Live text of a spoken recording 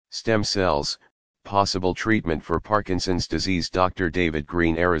Stem cells, possible treatment for Parkinson's disease. Dr. David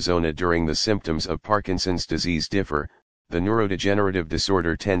Greene, Arizona. During the symptoms of Parkinson's disease differ, the neurodegenerative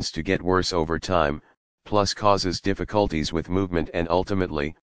disorder tends to get worse over time, plus causes difficulties with movement and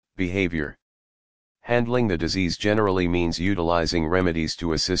ultimately, behavior. Handling the disease generally means utilizing remedies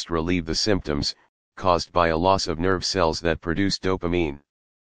to assist relieve the symptoms, caused by a loss of nerve cells that produce dopamine.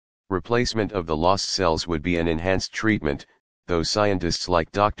 Replacement of the lost cells would be an enhanced treatment, though scientists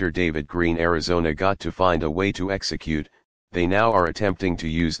like Dr. David Greene, Arizona got to find a way to execute. They now are attempting to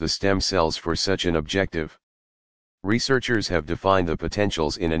use the stem cells for such an objective. Researchers have defined the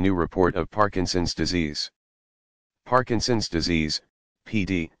potentials in a new report of Parkinson's disease. Parkinson's disease,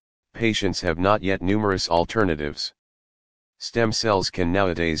 PD, patients have not yet numerous alternatives. Stem cells can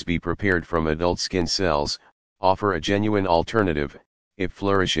nowadays be prepared from adult skin cells, offer a genuine alternative, if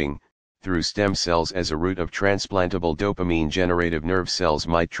flourishing, through stem cells as a route of transplantable dopamine-generative nerve cells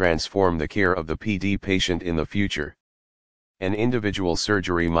might transform the care of the PD patient in the future. An individual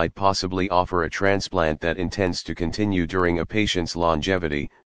surgery might possibly offer a transplant that intends to continue during a patient's longevity,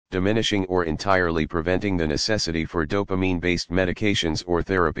 diminishing or entirely preventing the necessity for dopamine-based medications or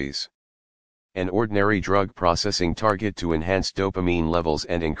therapies. An ordinary drug processing target to enhance dopamine levels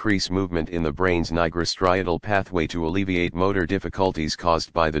and increase movement in the brain's nigrostriatal pathway to alleviate motor difficulties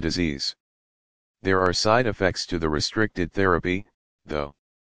caused by the disease. There are side effects to the restricted therapy, though.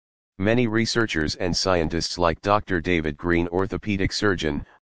 Many researchers and scientists like Dr. David Greene, orthopedic surgeon,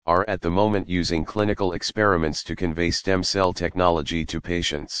 are at the moment using clinical experiments to convey stem cell technology to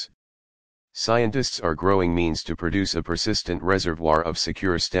patients. Scientists are growing means to produce a persistent reservoir of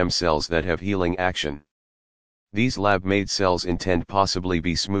secure stem cells that have healing action. These lab-made cells intend possibly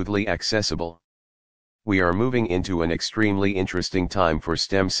be smoothly accessible. We are moving into an extremely interesting time for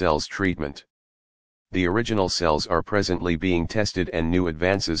stem cells treatment. The original cells are presently being tested and new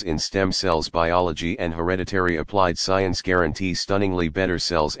advances in stem cells biology and hereditary applied science guarantee stunningly better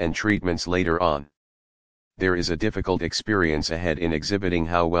cells and treatments later on. There is a difficult experience ahead in exhibiting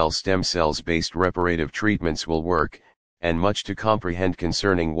how well stem cells-based reparative treatments will work, and much to comprehend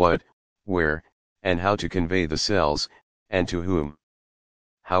concerning what, where, and how to convey the cells, and to whom.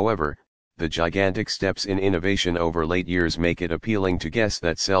 However, the gigantic steps in innovation over late years make it appealing to guess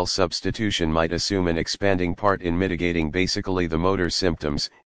that cell substitution might assume an expanding part in mitigating basically the motor symptoms,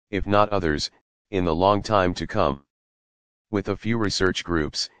 if not others, in the long time to come. With a few research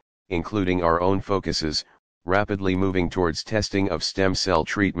groups, including our own focuses, rapidly moving towards testing of stem cell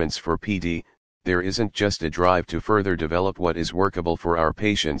treatments for PD, there isn't just a drive to further develop what is workable for our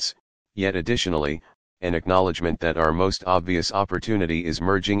patients, yet additionally, an acknowledgement that our most obvious opportunity is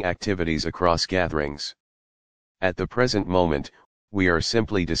merging activities across gatherings. At the present moment, we are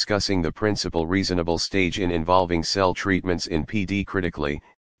simply discussing the principal reasonable stage in involving cell treatments in PD critically.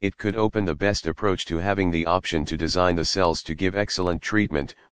 It could open the best approach to having the option to design the cells to give excellent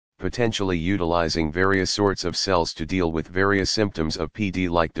treatment, potentially utilizing various sorts of cells to deal with various symptoms of PD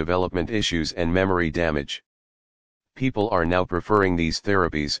like development issues and memory damage. People are now preferring these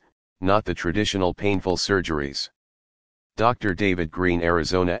therapies, not the traditional painful surgeries. Dr. David Greene,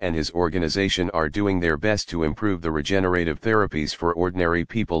 Arizona and his organization are doing their best to improve the regenerative therapies for ordinary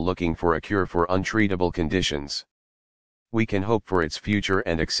people looking for a cure for untreatable conditions. We can hope for its future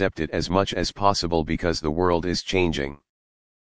and accept it as much as possible because the world is changing.